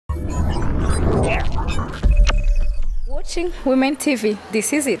watching Women TV.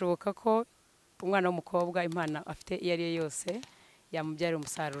 This is it. Bishoboka ko umwana w'umukobwa impano afite iyo ari yo yose yamubyarira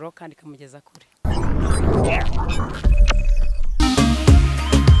umusaruro kandi ikamugeza kure.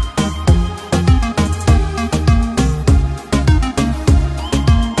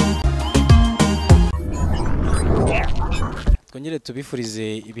 Twongere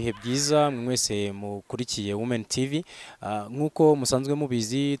tubifurize ibihe byiza mwese mukurikiye Women TV nkuko musanzwe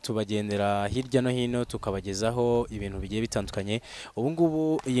mubizi tubagendera hirya no hino tukabagezaho ibintu bigiye bitandukanye. Ubu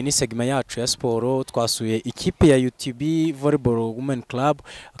ngubu iyi ni segment yacu ya sport, twasuye ikipe ya UTB VOLLEY CLUB,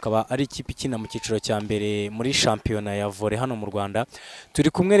 akaba ari ikipe ikina mu cyiciro cya mbere muri shampiyona ya volley hano mu Rwanda. Turi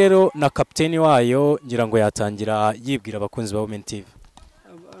kumwe rero na kapiteni wayo, ngira ngo yatangira yibwira abakunzi ba Women TV.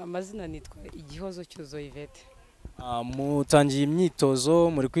 Amazina nitwa Igihozo cyuzo Yvette. Mutangiye imyitozo,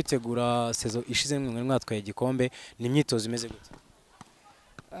 muri kwitegura sezo ishize mwe mwatwaye igikombe, ni imyitozo imeze gute?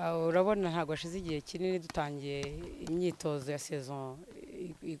 Urabona ntabwo ashize igihe kinini dutangiye imyitozo ya saison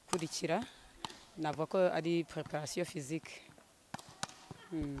ikurikira, navuga ko ari preparation physique.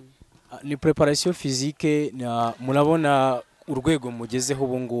 Ni preparation physique, murabona urwego mugezeho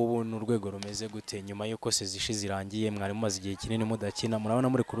ubu ngubu ni urwego rumeze gute nyuma yuko sezo ishize irangiye? Mwari mumaze igihe kinini mudakina, murabona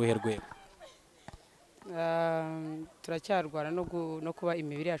muri ku ruhe rwego? Turacyarwana no kuba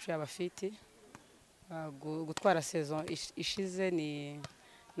imibiri yacu yaba fit. Gutwara saison ishize ni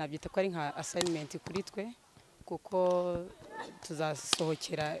nabyita ko ari nka assignment kuri twe, kuko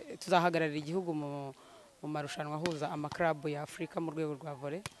tuzahagararira igihugu mu marushanwa ahuza amaklabu ya Afrika mu rwego rwa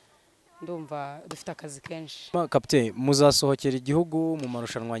volley. Ndumva dufite akazi kenshi. Kapiteni, muzasohokera igihugu mu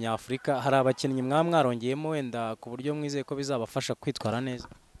marushanwa ya Afrika, hari abakinnyi mwarongeyemo wenda ku buryo mwizeye ko bizabafasha kwitwara neza?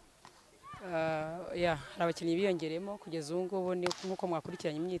 Hari abakinnyi biyongeremo kugeza ubu ngubu nk'uko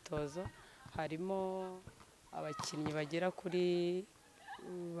mwakurikiranye imyitozo, harimo abakinnyi bagera kuri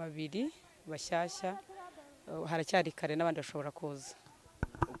 2 bashyashya, haracyari kare n'abandi bashobora kuza.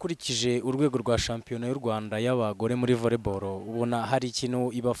 Ukurikije urwego rwa shampiyona y'u Rwanda y'abagore muri volleyball, ubona hari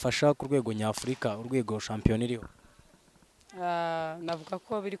ikintu ibafasha ku rwego nyafurika, urwego shampiyona iriho? Navuga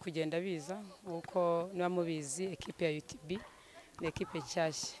ko biri kugenda biza, uko niba mubizi ikipe ya UTB ni ikipe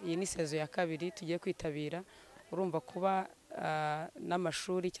nshyashya. Iyi ni sezo ya kabiri tugiye kwitabira. Urumva kuba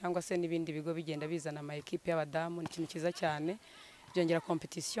n'amashuri cyangwa se n'ibindi bigo bigenda bizana ama ekipe y'abadamu ni ikintu cyiza cyane, byongera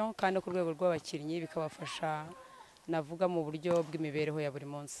competition kandi ku rwego rw'abakinnyi bikabafasha, navuga mu buryo bw'imibereho ya buri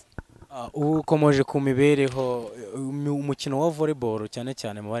munsi. Ukomoje ku mibereho, umukino wa volleyball cyane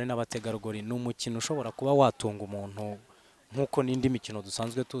cyane mu bari n'abategarugori ni umukino ushobora kuba watunga umuntu nkuko n'indi mikino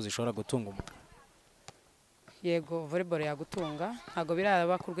dusanzwe tuzi ishobora gutunga umuntu. Yego, volleyball yagutunga, ntago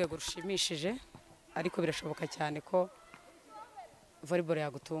biraba ku rwego rushimishije, ariko birashoboka cyane ko volleyball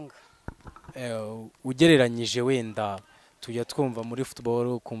yagutunga. Ugereranyije wenda tujya twumva muri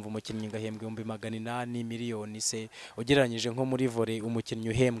football kumva umukinnyi ngahembwa 800 miliyoni, se ugereranyije nko muri volley umukinnyi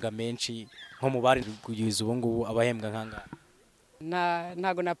uhembwa menshi nko mu bari kugeza ubu ngubu abahembwa nkanga?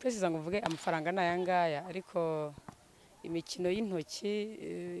 Ntago na precise ngo mvuge amafaranga nayangaya, ariko imikino y'intoki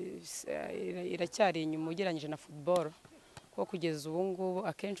iracyari inyuma ugereranyije na football, kuko kugeza ubu ngubu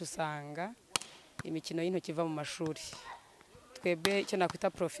akenshi usanga imikino y'intoki iva mu mashuri. Twebwe icyo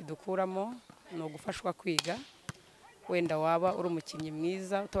nakwita profit dukuramo ni ugufashwa kwiga. Wenda waba uri umukinnyi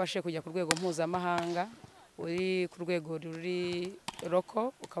mwiza utabashije kujya ku rwego mpuzamahanga, uri ku rwego ruri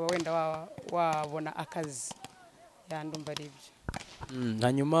roko, ukaba wenda wabona akazi. Ndumva ari ibyo.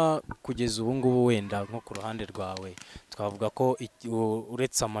 Hanyuma kugeza ubu ngubu wenda nko ku ruhande rwawe twavuga ko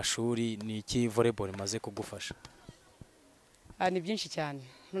uretse amashuri ni iki volleyball imaze kugufasha? Ni byinshi cyane,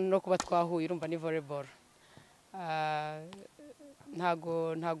 no kuba twahuye urumva ni volleyball.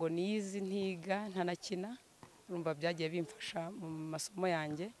 Ntago nizi ntiga ntanakina, urumva byagiye bimfasha mu masomo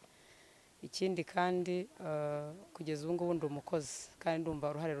yanjye. Ikindi kandi kugeza ubu ngubu ndi umukozi kandi ndumva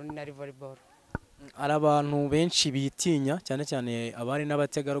uruhare runini ari volleyball. Ari abantu benshi bitinya cyane cyane abari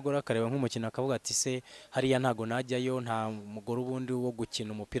n'abategarugori, akareba nk'umukino akavuga ati se hariya ntago najyayo, nta mugore ubundi wo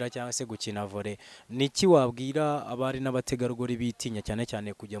gukina umupira cyangwa se gukina volley. Niki wabwira abari n'abategarugori bitinya cyane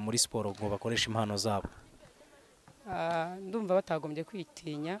cyane kujya muri sport ngo bakoresha impano zabo? Ndumva batagombye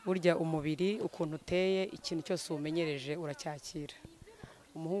kwitinya, burya umubiri ukuntu uteye ikintu cyose umenyereje uracyakira.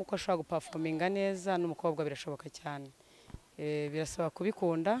 Umuhungu ko ashobora guperforminga neza n'umukobwa birashoboka cyane. Birasaba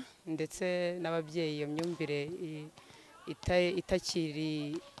kubikunda, ndetse n'ababyeyi iyo myumvire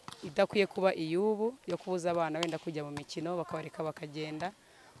idakwiye kuba iyubu yo kubuza abana wenda kujya mu mikino, bakabareka bakagenda,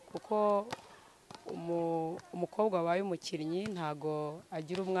 kuko umukobwa wabaye umukinnyi ntago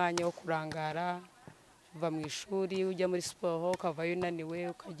agira umwanya wo kurangara. Uva mu ishuri ujya muri siporo ukavayo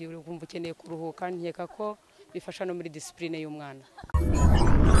unaniwe, ukagira ukumva ukeneye kuruhuka. Nkeka ko bifasha no muri discipline y'umwana.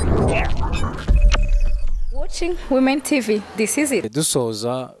 watching Women TV. This is it.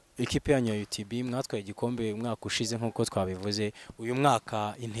 dusoza ikipe yanyu ya UTB mwatwaye igikombe umwaka ushize nkuko twabivuze uyu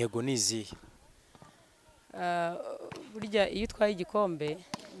mwaka intego ni izihe? Burya iyo utwaye igikombe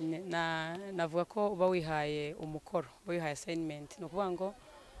navuga ko uba wihaye umukoro, wihaye assignment. No kuvuga ngo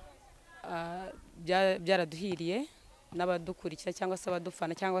byaraduhiriye n'abadukurikira cyangwa se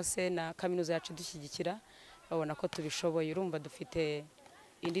abadufana cyangwa se na kaminuza yacu dushyigikira babona ko tubishoboye. Urumva dufite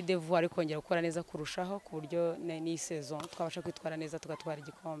indi devoir kongera gukora neza kurushaho ku buryo ni saison twabasha kwitwara neza tugatwara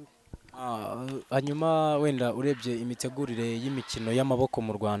igikombe. Hanyuma wenda urebye imitegurire y'imikino y'amaboko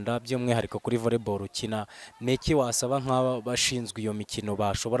mu Rwanda by'umwihariko kuri volleyball ukina neki wasaba nk'abashinzwe iyo mikino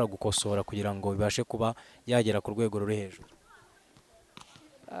bashobora gukosora kugira ngo bibashe kuba yagera ku rwego ruri hejuru?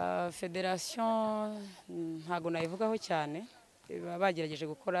 Federation ntago nayivugaho cyane, bagerageje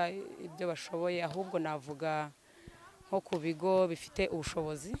gukora ibyo bashoboye, ahubwo navuga nko ku bigo bifite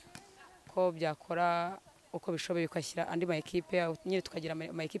ubushobozi ko byakora uko bishoboye kwashyira andi ma ekipe, nyine tukagira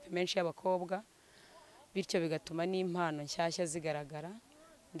ama ekipe menshi y'abakobwa, bityo bigatuma n'impano nshyashya zigaragara,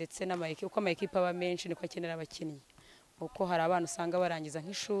 ndetse uko ama ekipe aba menshi niko akenera abakinnyi. Uko hari abantu usanga barangiza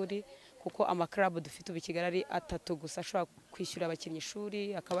nk'ishuri, kuko ama club dufite ubu Kigali ari 3 gusa ashobora kwishyura abakinnyi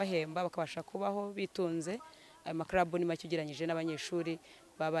ishuri akabahemba bakabasha kubaho bitunze. Ayo ma club ni make ugereranyije n'abanyeshuri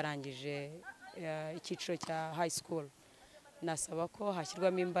baba barangije icyiciro cya high school. Nasaba ko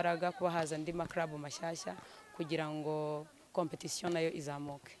hashyirwamo imbaraga kuba haza andi ma club mashyashya kugira ngo competition nayo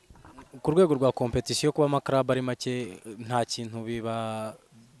izamuke. Ku rwego rwa competition kuba ama club ari make nta kintu biba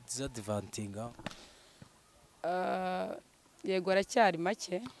disadvantage? Yego aracyari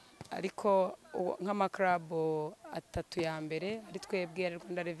make, ariko nk'ama club 3 ya mbere ari twebwe ari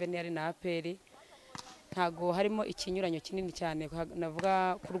Rwanda Revenue ari na APR, ntago harimo ikinyuranyo kinini cyane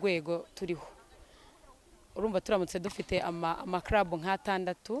navuga ku rwego turiho. Urumva turamutse dufite ama club nka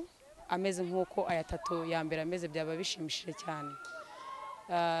 6 ameze nk'uko aya 3 ya mbere ameze byaba bishimishije cyane.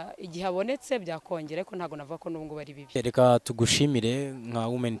 Igihe abonetse byakongera, ariko ntago navuga ko n'ubwo bari bibi. Reka tugushimire nka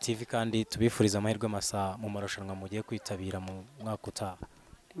Women TV kandi tubifuriza amahirwe masa mu marushanwa mugiye kwitabira mu mwaka utaha.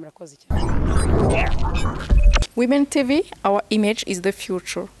 Murakoze cyane. Women TV, our image is the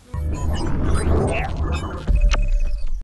future.